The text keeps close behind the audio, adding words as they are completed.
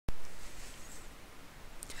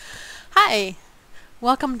Hi!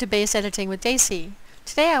 Welcome to Base Editing with Daisy.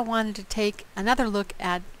 Today I wanted to take another look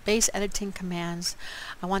at base editing commands.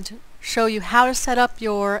 I want to show you how to set up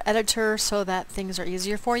your editor so that things are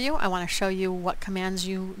easier for you. I want to show you what commands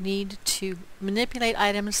you need to manipulate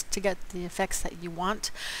items to get the effects that you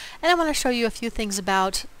want. And I want to show you a few things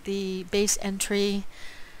about the base entry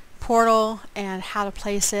portal and how to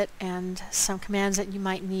place it and some commands that you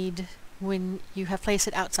might need when you have placed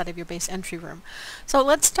it outside of your base entry room. So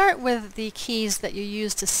let's start with the keys that you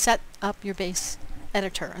use to set up your base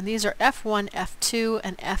editor, and these are F1, F2,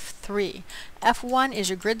 and F3. F1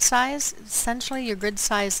 is your grid size. Essentially your grid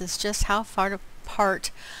size is just how far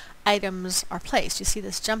apart items are placed. You see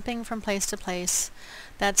this jumping from place to place.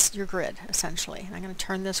 That's your grid essentially. And I'm going to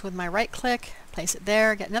turn this with my right click, place it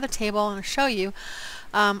there, get another table, and I'll show you.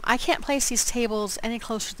 I can't place these tables any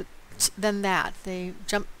closer than that. They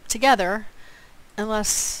jump together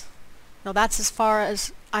unless, no, that's as far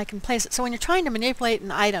as I can place it. So when you're trying to manipulate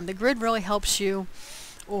an item, the grid really helps you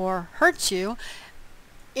or hurts you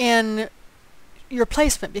in your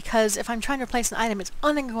placement, because if I'm trying to place an item, it's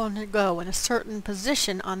only going to go in a certain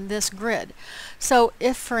position on this grid. So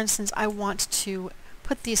if, for instance, I want to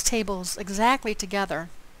put these tables exactly together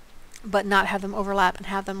but not have them overlap and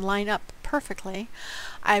have them line up perfectly,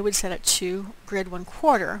 I would set it to grid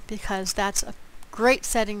 1/4, because that's a great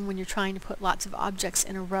setting when you're trying to put lots of objects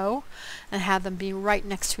in a row and have them be right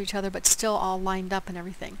next to each other but still all lined up and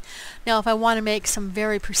everything. Now if I want to make some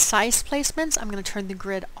very precise placements, I'm going to turn the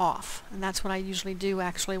grid off, and that's what I usually do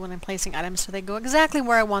actually when I'm placing items, so they go exactly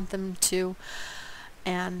where I want them to,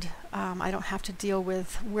 and I don't have to deal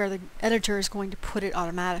with where the editor is going to put it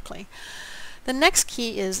automatically. The next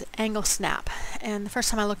key is angle snap, and the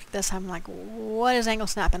first time I looked at this I'm like, what is angle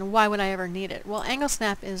snap and why would I ever need it? Well, angle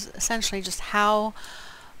snap is essentially just how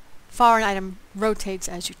far an item rotates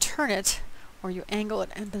as you turn it or you angle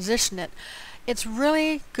it and position it. It's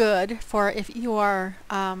really good for if you are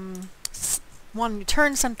wanting to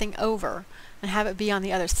turn something over and have it be on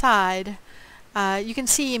the other side. You can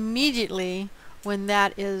see immediately when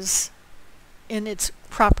that is in its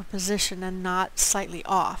proper position and not slightly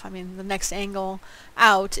off. I mean, the next angle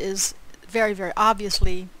out is very, very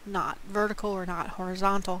obviously not vertical or not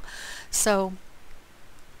horizontal. So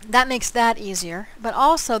that makes that easier. But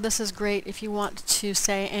also this is great if you want to,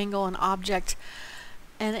 say, angle an object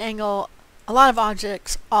and angle a lot of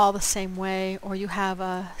objects all the same way, or you have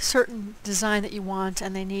a certain design that you want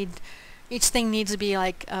and each thing needs to be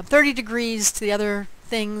like 30 degrees to the other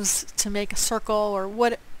things to make a circle, or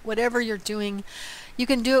whatever you're doing. You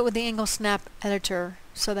can do it with the angle snap editor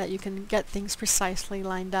so that you can get things precisely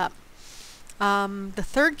lined up. The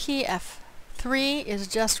third key, F3, is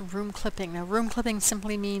just room clipping. Now room clipping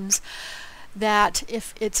simply means that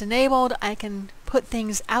if it's enabled, I can put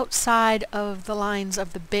things outside of the lines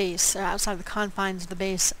of the base, or outside of the confines of the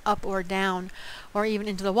base, up or down, or even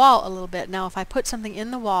into the wall a little bit. Now if I put something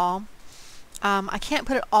in the wall, I can't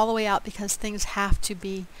put it all the way out because things have to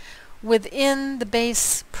be within the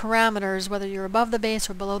base parameters, whether you're above the base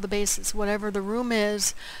or below the base. It's whatever the room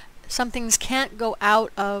is. Some things can't go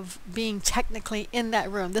out of being technically in that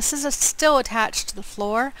room. This is still attached to the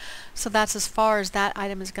floor, so that's as far as that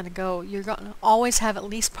item is going to go. You're going to always have at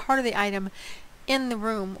least part of the item in the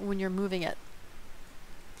room when you're moving it.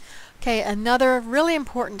 Okay, another really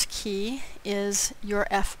important key is your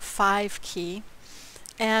F5 key,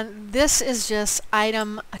 and this is just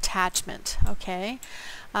item attachment. Okay.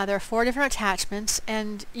 There are 4 different attachments,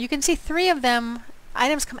 and you can see 3 of them.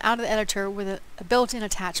 Items come out of the editor with a built-in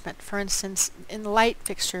attachment. For instance, in the light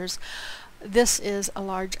fixtures, this is a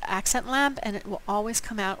large accent lamp, and it will always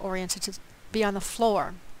come out oriented to be on the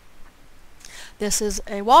floor. This is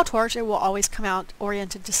a wall torch. It will always come out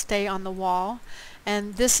oriented to stay on the wall.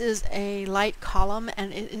 And this is a light column,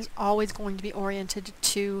 and it is always going to be oriented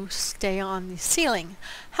to stay on the ceiling.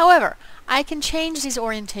 However, I can change these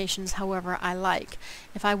orientations however I like.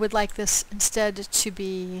 If I would like this instead to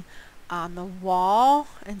be on the wall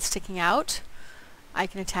and sticking out, I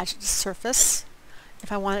can attach it to surface.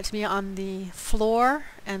 If I want it to be on the floor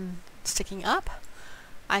and sticking up,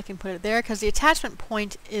 I can put it there, because the attachment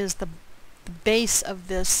point is the base of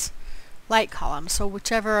this light column. So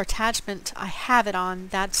whichever attachment I have it on,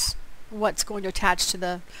 that's what's going to attach to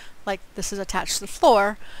the, like this is attached to the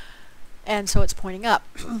floor, and so it's pointing up.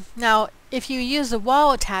 Now if you use the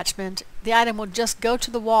wall attachment, the item will just go to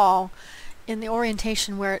the wall in the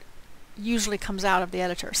orientation where it usually comes out of the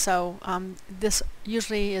editor. So this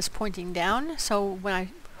usually is pointing down, so when I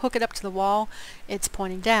hook it up to the wall, it's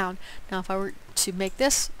pointing down. Now if I were to make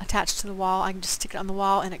this attached to the wall, I can just stick it on the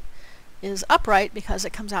wall and it is upright because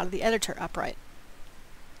it comes out of the editor upright.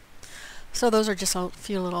 So those are just a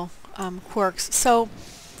few little quirks. So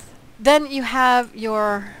then you have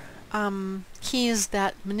your keys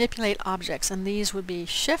that manipulate objects, and these would be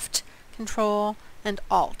Shift, Control, and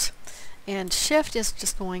Alt. And Shift is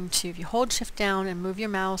just going to, if you hold Shift down and move your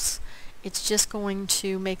mouse, it's just going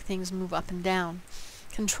to make things move up and down.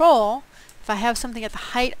 Control, if I have something at the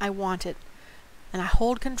height I want it, and I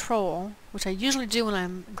hold Control, which I usually do when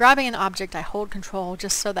I'm grabbing an object, I hold Control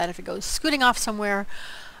just so that if it goes scooting off somewhere,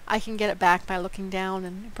 I can get it back by looking down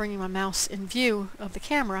and bringing my mouse in view of the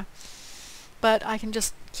camera. But I can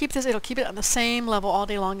just keep this, it'll keep it on the same level all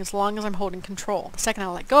day long as I'm holding Control. The second I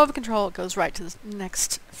let go of Control, it goes right to the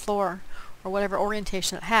next floor or whatever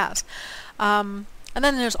orientation it has. And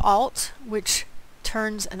then there's Alt, which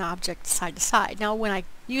turns an object side to side. Now when I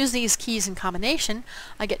use these keys in combination,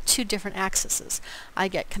 I get two different axes. I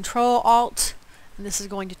get Control Alt, and this is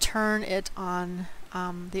going to turn it on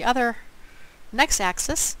the other next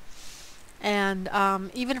axis. And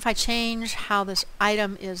even if I change how this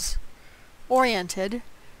item is oriented,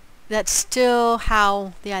 that's still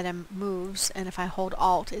how the item moves, and if I hold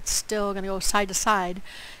Alt, it's still going to go side to side,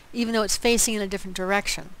 even though it's facing in a different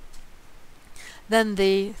direction. Then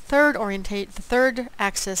the third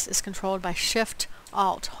axis is controlled by Shift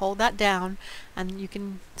Alt. Hold that down, and you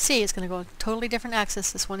can see it's going to go a totally different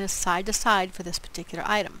axis. This one is side to side for this particular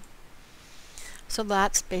item. So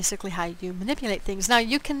that's basically how you manipulate things. Now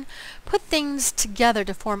you can put things together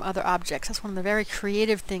to form other objects. That's one of the very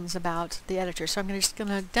creative things about the editor. So I'm just going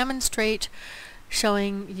to demonstrate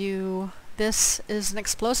showing you this is an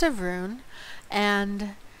explosive rune,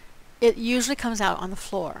 and it usually comes out on the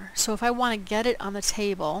floor. So if I want to get it on the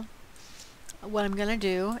table, what I'm going to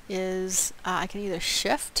do is I can either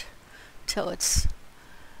shift till it's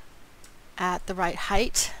at the right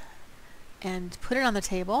height and put it on the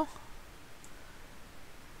table,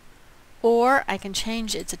 or I can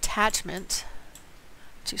change its attachment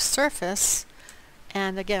to surface,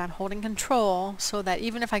 and again I'm holding Control so that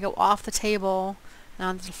even if I go off the table and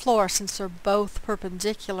onto the floor, since they're both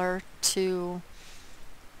perpendicular to,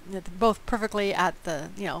 both perfectly at the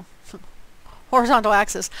horizontal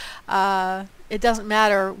axis, it doesn't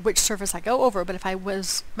matter which surface I go over. But if I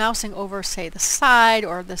was mousing over, say, the side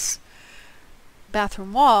or this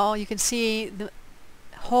bathroom wall, you can see the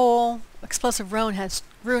whole explosive rune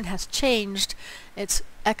has changed. It's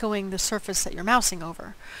echoing the surface that you're mousing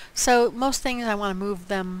over. So most things I want to move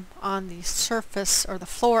them on the surface or the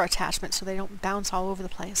floor attachment so they don't bounce all over the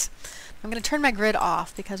place. I'm going to turn my grid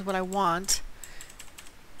off because what I want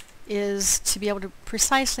is to be able to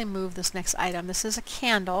precisely move this next item. This is a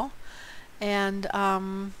candle, and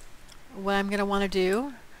what I'm going to want to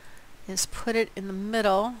do is put it in the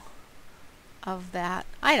middle of that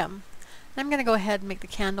item. I'm going to go ahead and make the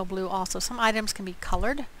candle blue also. Some items can be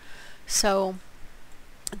colored. So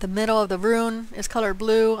the middle of the rune is colored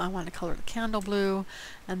blue. I want to color the candle blue.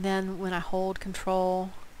 And then when I hold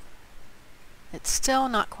Control, it's still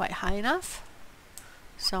not quite high enough.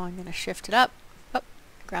 So I'm going to shift it up. Oh,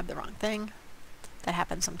 grab the wrong thing. That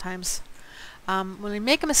happens sometimes. When you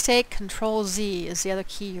make a mistake, Control Z is the other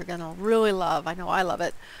key you're going to really love. I know I love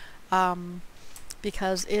it.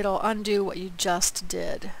 Because it'll undo what you just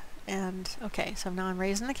did. And okay, so now I'm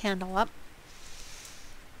raising the candle up,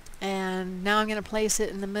 and now I'm going to place it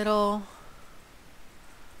in the middle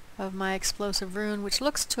of my explosive rune, which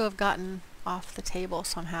looks to have gotten off the table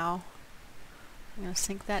somehow. I'm going to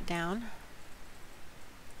sink that down.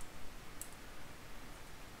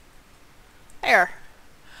 There.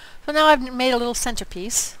 So now I've made a little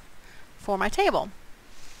centerpiece for my table.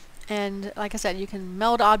 And like I said, you can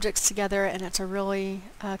meld objects together, and it's a really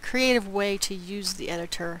creative way to use the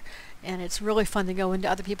editor. And it's really fun to go into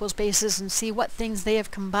other people's bases and see what things they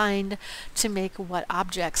have combined to make what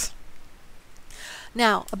objects.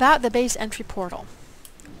 Now, about the base entry portal.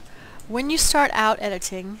 When you start out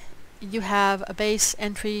editing, you have a base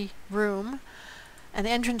entry room, and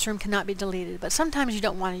the entrance room cannot be deleted. But sometimes you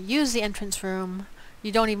don't want to use the entrance room.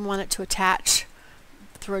 You don't even want it to attach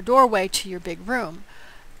through a doorway to your big room.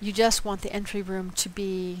 You just want the entry room to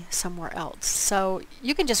be somewhere else. So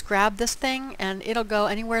you can just grab this thing and it'll go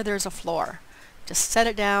anywhere there's a floor. Just set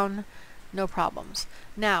it down, no problems.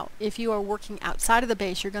 Now, if you are working outside of the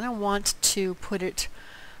base, you're going to want to put it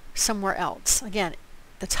somewhere else. Again,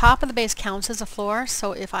 the top of the base counts as a floor,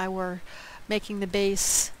 so if I were making the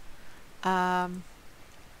base, I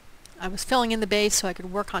was filling in the base so I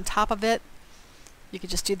could work on top of it, you could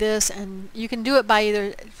just do this, and you can do it by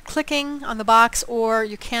either clicking on the box, or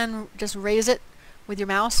you can just raise it with your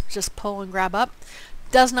mouse, just pull and grab up.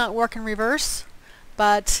 Does not work in reverse,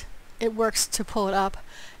 but it works to pull it up,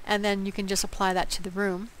 and then you can just apply that to the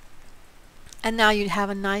room. And now you have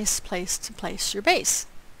a nice place to place your base.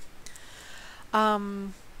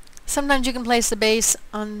 Sometimes you can place the base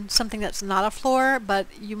on something that's not a floor, but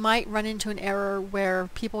you might run into an error where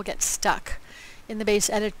people get stuck in the base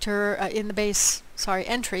editor,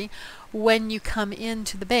 entry when you come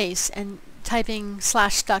into the base, and typing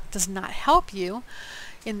 /stuck does not help you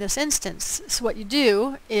in this instance. So what you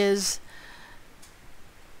do is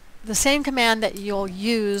the same command that you'll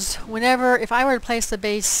use whenever, if I were to place the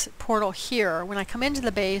base portal here, when I come into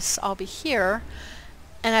the base, I'll be here,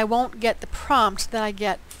 and I won't get the prompt that I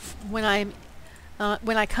get when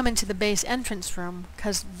I come into the base entrance room,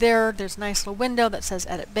 because there's a nice little window that says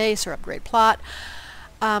edit base or upgrade plot.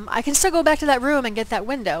 I can still go back to that room and get that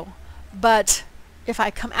window, but if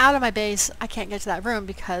I come out of my base, I can't get to that room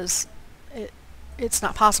because it's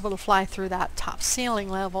not possible to fly through that top ceiling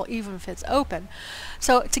level even if it's open.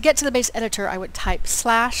 So to get to the base editor, I would type /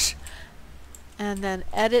 and then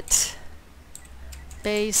edit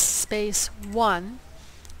base space 1,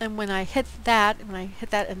 and when I hit that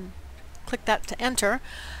and click that to enter,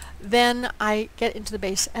 then I get into the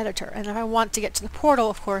base editor. And if I want to get to the portal,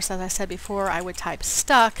 of course, as I said before, I would type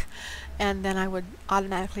stuck, and then I would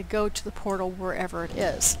automatically go to the portal wherever it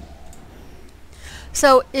is.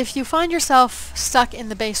 So if you find yourself stuck in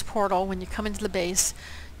the base portal when you come into the base,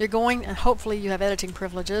 you're going, and hopefully you have editing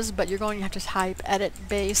privileges, but you're going to have to type edit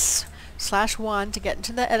base /1 to get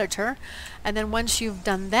into the editor. And then once you've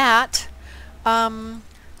done that,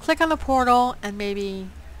 click on the portal and maybe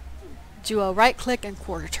do a right click and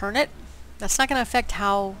quarter turn it. That's not going to affect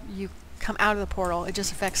how you come out of the portal, it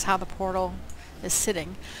just affects how the portal is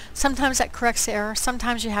sitting. Sometimes that corrects the error,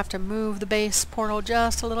 sometimes you have to move the base portal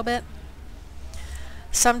just a little bit.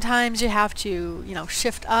 Sometimes you have to,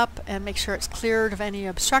 shift up and make sure it's cleared of any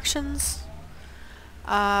obstructions.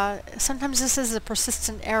 Sometimes this is a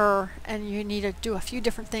persistent error and you need to do a few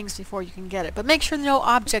different things before you can get it. But make sure no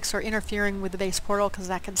objects are interfering with the base portal, because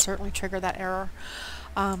that can certainly trigger that error.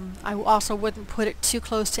 I also wouldn't put it too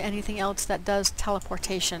close to anything else that does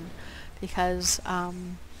teleportation, because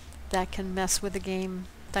that can mess with the game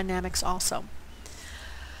dynamics also.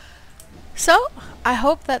 So I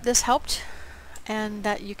hope that this helped, and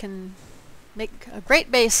that you can make a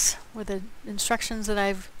great base with the instructions that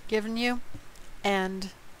I've given you, and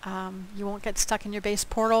you won't get stuck in your base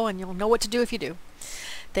portal, and you'll know what to do if you do.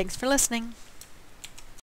 Thanks for listening.